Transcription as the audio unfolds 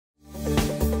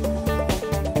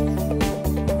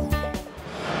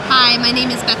Hi, my name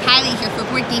is Beth Hiley here for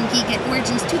Board Game Geek at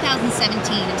Origins 2017.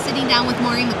 I'm sitting down with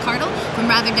Maureen McCardle from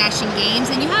Rather Dashing Games,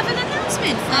 and you have an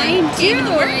announcement for I Game in the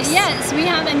do. Works. Yes, we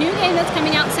have a new game that's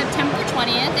coming out September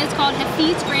 20th. It's called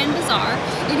Hafid's Bazaar.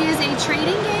 It is a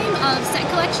trading game of set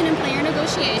collection and player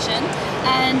negotiation,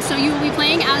 and so you will be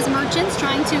playing as merchants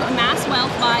trying to amass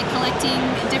wealth by collecting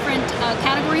different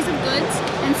categories of goods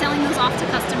and selling those off to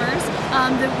customers.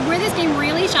 Where this game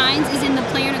really shines is in the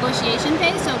player negotiation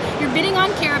phase. So you're bidding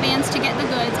on caravans to get the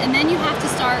goods, and then you have to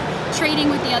start trading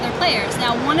with the other players.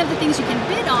 Now, one of the things you can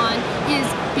bid on is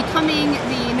becoming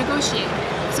the negotiator.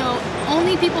 So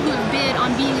only people who have bid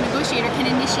on being a negotiator can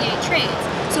initiate trades.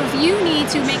 So if you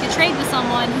need to make a trade with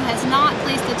someone who has not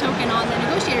placed a token on the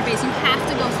negotiator base, you have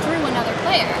to go through another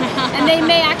player. And they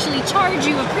may actually charge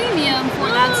you a premium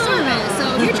for that service. So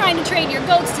if you're trying to trade your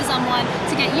goats to someone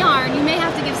to get yarn, you may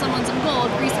have to give someone some gold,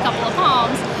 grease a couple of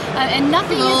palms, and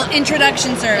nothing little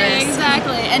introduction service.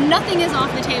 Exactly, and nothing is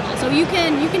off the table. So you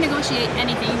can negotiate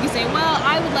anything. You can say, well,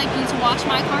 I would like you to wash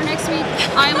my car next week.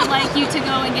 I would like you to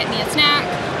go and get me a snack.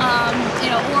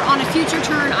 Or on a future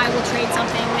turn, I will trade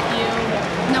something with you.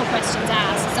 No questions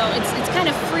asked. So it's kind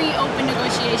of free, open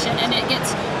negotiation, and it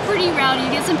gets pretty rowdy.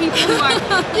 You get some people who are,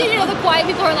 the quiet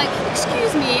people are like,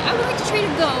 excuse me, I would like to trade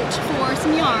a goat for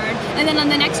some yarn. And then on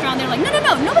the next round, they're like, no,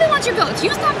 nobody wants your goats.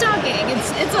 You stop talking.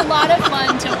 It's a lot of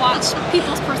fun to watch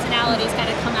people's personalities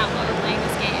kind of come out while we're playing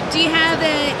this game. Do you have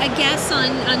a guess on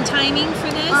timing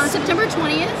for this? September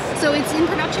 20th. So it's in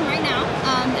production right now,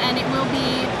 and it will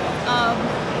be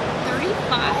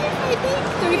 $35, I think.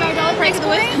 $35 price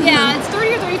point. Yeah, it's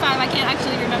 30 or 35. I can't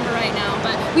actually remember right now,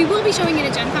 but we will be showing it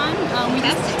at Gen Con. We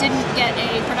just didn't get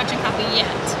a production copy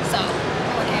yet, so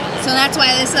we're working on it. So that's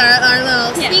why this is our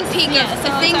little sneak peek of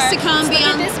the things to come. Look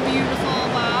at this beautiful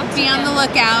box. Be on the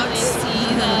lookout. So you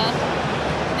see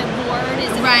the board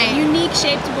is a very unique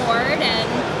shaped board, and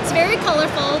it's very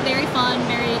colorful, very fun,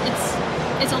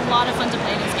 it's a lot of fun to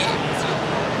play this game. So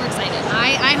we're excited.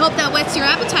 I hope that whets your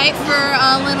appetite for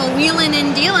a little wheeling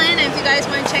and dealing. If you guys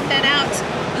want to check that out,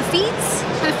 Hafid's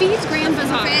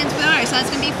Bazaar. So that's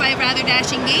going to be 5 Rather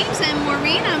Dashing Games. And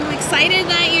Maureen, I'm excited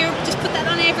that you just put that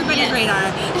on everybody's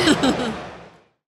radar.